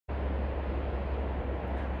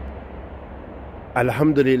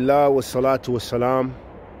Alhamdulillah wa salatu wa salam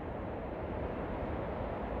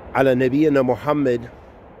ala nabiyyina Muhammad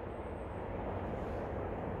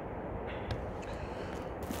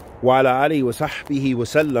wa ala alihi wa sahbihi wa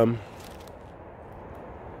sallam.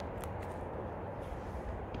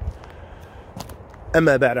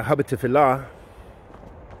 Amma ba'da, habati fillah.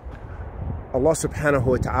 Allah subhanahu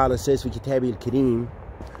wa ta'ala says في كتابه الكريم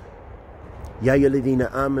يا أيها الذين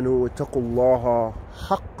آمنوا اتقوا الله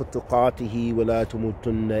حق تقاته ولا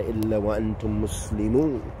تموتن إلا وأنتم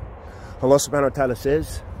مسلمون. Allah subhanahu wa ta'ala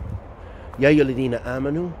says, يا أيها الذين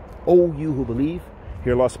آمنوا, O you who believe.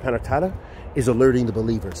 Here Allah subhanahu wa ta'ala is alerting the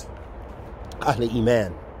believers. Ahl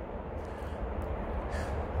Iman.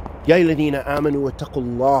 يا أيها الذين آمنوا اتقوا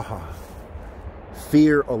الله.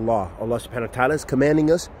 Fear Allah. Allah subhanahu wa ta'ala is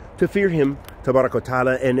commanding us to fear Him, tabarak wa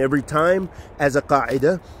ta'ala. And every time, as a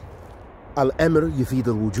qa'idah, al-amr yufid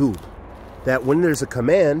al-wujub, that when there's a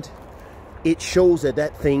command, it shows that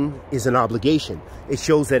that thing is an obligation. It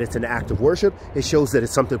shows that it's an act of worship. It shows that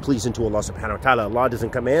it's something pleasing to Allah subhanahu wa ta'ala. Allah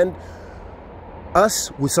doesn't command us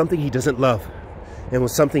with something He doesn't love and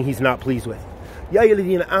with something He's not pleased with. Ya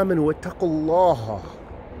ayyuhalladhina amanu wattaqullaha.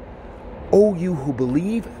 O you who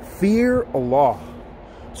believe, fear Allah.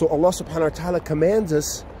 So Allah subhanahu wa ta'ala commands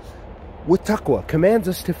us with taqwa, commands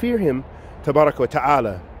us to fear Him, tabarak wa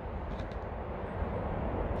ta'ala.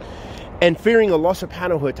 And fearing Allah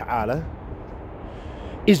subhanahu wa ta'ala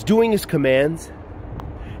is doing His commands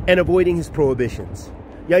and avoiding His prohibitions.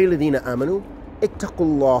 Ya ayyuhalladhina amanu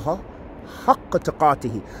ittaqullaha haqqa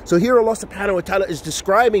taqatihi. So here Allah subhanahu wa ta'ala is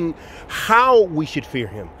describing how we should fear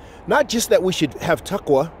Him. Not just that we should have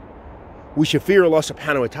taqwa, we should fear Allah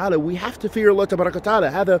subhanahu wa ta'ala. We have to fear Allah tabarak wa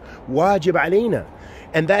ta'ala. Hada wajib alayna.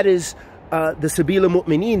 And that is the sabil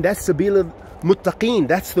al-mu'mineen. That's sabil al-muttaqeen.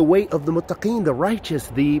 That's the way of the muttaqeen, the righteous,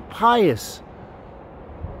 the pious.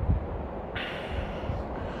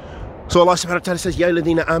 So Allah subhanahu wa ta'ala says, Ya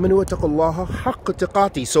alladhina amanu wa taqullaha haqqa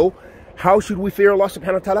taqati. So how should we fear Allah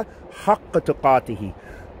subhanahu wa ta'ala? Haqqa taqatihi.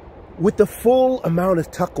 With the full amount of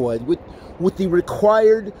taqwa, with the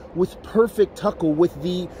required, with perfect taqwa, with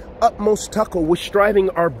the utmost taqwa, with striving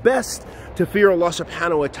our best to fear Allah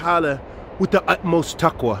subhanahu wa ta'ala with the utmost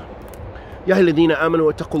taqwa. Ya alladhina amanu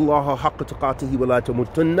wa taqullaha haqqa taqatihi wa la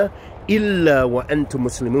tamutunna illa wa antum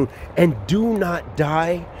muslimun. And do not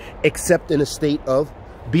die except in a state of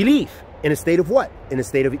belief. In a state of what? In a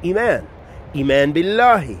state of iman. Iman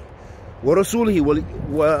billahi wa rasulihi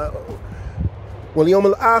wal yawm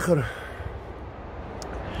al-akhir.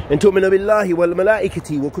 And tu'minu billahi wal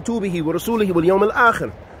malaikati wa kutubihi wa rasulihi wal yawm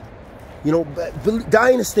al-akhir. You know,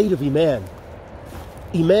 die in a state of iman.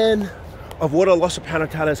 Iman of what Allah subhanahu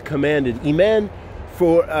wa ta'ala has commanded. Iman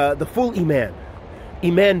for the full iman.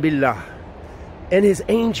 Iman billah. And His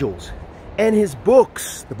angels. And His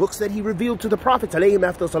books. The books that He revealed to the prophets. Alayhim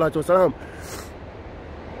after salatu wasalam.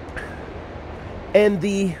 And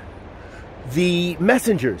the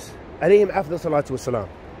messengers. Alayhim after salatu wasalam.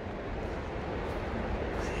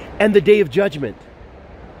 And the day of judgment.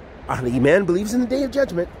 Ahl Iman believes in the day of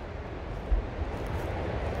judgment.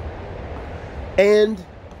 And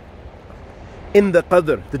in the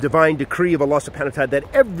qadr, the divine decree of Allah subhanahu wa ta'ala, that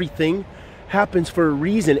everything happens for a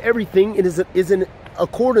reason. Everything is in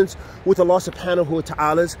accordance with Allah subhanahu wa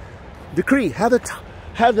ta'ala's decree. Have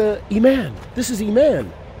the iman. This is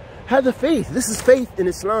iman. Have the faith. This is faith in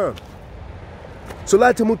Islam. So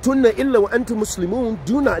la tamutunna illa wa antum muslimun.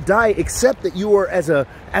 Do not die except that you are as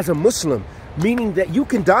a Muslim. Meaning that you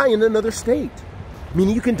can die in another state.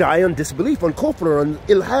 Meaning you can die on disbelief, on kufr, on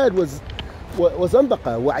ilhad,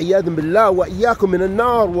 وزندقة وعياذ بالله وإياكم من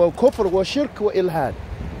النار وكفر وشرك وإلحاد.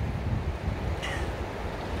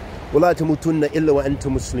 ولا تموتن إلا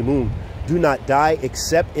وأنتم مسلمون. Do not die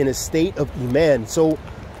except in a state of iman. So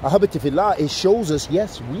ahabati fillah, it shows us,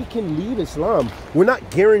 yes, we can leave Islam. We're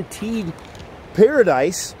not guaranteed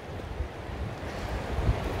paradise,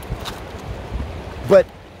 but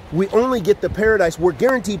we only get the paradise. We're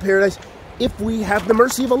guaranteed paradise if we have the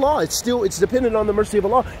mercy of Allah. It's dependent on the mercy of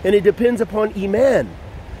Allah, and it depends upon iman.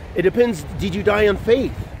 It depends, did you die on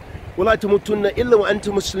faith? وَلَا تَمُوتُنَّ إِلَّا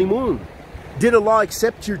وَأَنْتُمْ مُسْلِمُونَ. Did Allah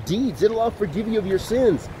accept your deeds? Did Allah forgive you of your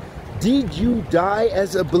sins? Did you die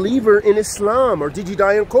as a believer in Islam, or did you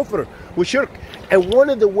die on kufr, with shirk? And one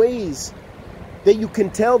of the ways that you can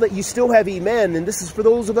tell that you still have iman, and this is for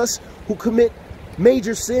those of us who commit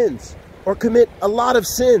major sins, or commit a lot of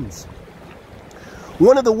sins.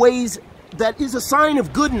 One of the ways that is a sign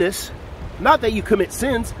of goodness, not that you commit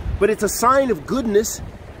sins, but it's a sign of goodness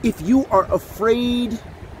if you are afraid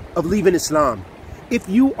of leaving Islam. If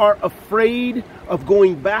you are afraid of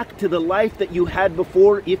going back to the life that you had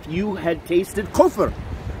before, if you had tasted kufr.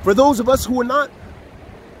 For those of us who are not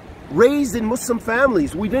raised in Muslim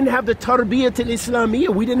families. We didn't have the tarbiyat al-Islamiyya.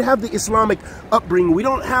 We didn't have the Islamic upbringing. We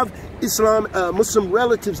don't have Muslim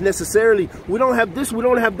relatives necessarily. We don't have this, we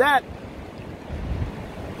don't have that.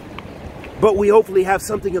 But we hopefully have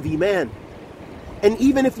something of Iman. And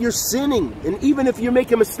even if you're sinning, and even if you're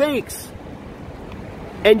making mistakes,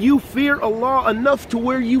 and you fear Allah enough to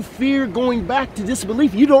where you fear going back to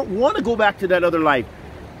disbelief, you don't want to go back to that other life.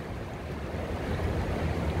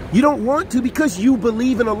 You don't want to because you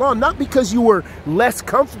believe in Allah, not because you were less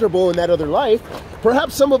comfortable in that other life.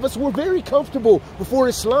 Perhaps some of us were very comfortable before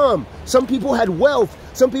Islam. Some people had wealth.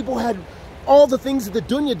 Some people had all the things of the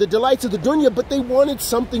dunya, the delights of the dunya, but they wanted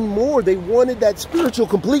something more. They wanted that spiritual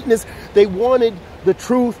completeness. They wanted the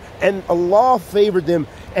truth, and Allah favored them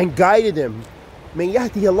and guided them. Man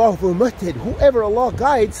yahdi Allah fa muhtad. Whoever Allah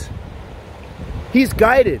guides, He's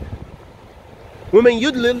guided. وَمَن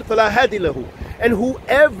يُضْلِلْ فَلَا هَادِيَ لَهُ. And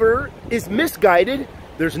whoever is misguided,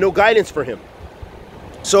 there's no guidance for him.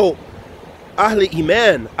 So, Ahl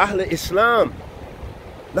Iman, Ahl Islam,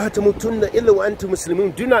 لَا تَمُوتُنَّ إِلَّا وَأَنْتُمْ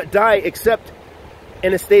مُسْلِمُونَ. Do not die except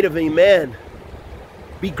in a state of Iman.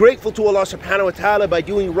 Be grateful to Allah subhanahu wa ta'ala by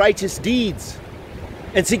doing righteous deeds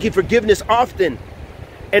and seeking forgiveness often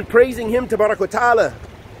and praising Him tabarak wa ta'ala.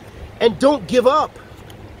 And don't give up.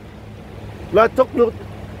 لَا تَقْنُطْ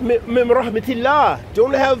مِنْ رَحْمَةِ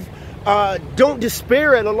اللَّهِ. Don't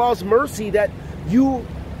despair at Allah's mercy that you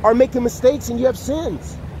are making mistakes and you have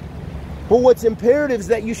sins. But what's imperative is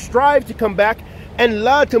that you strive to come back. And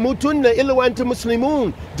لَا تَمُوتُنَّ إِلَّا وَأَنْتُمْ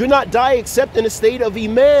مُسْلِمُونَ. Do not die except in a state of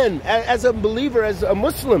Iman, as a believer, as a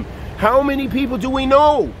Muslim. How many people do we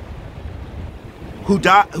know who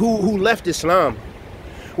left Islam?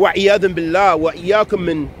 وَعِيَاذًا بِاللَّهِ وَإِيَّاكُمْ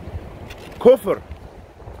مِنْ كُفْرٍ.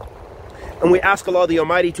 And we ask Allah the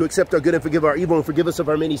Almighty to accept our good and forgive our evil and forgive us of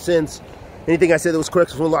our many sins. Anything I said that was correct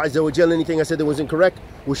was from Allah Azza wa Jalla. Anything I said that was incorrect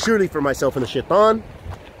was surely for myself and the shaitan.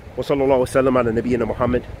 Wa sallallahu wa sallam ala nabiyyina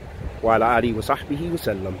Muhammad wa ala alihi wa sahbihi wa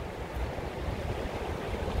sallam.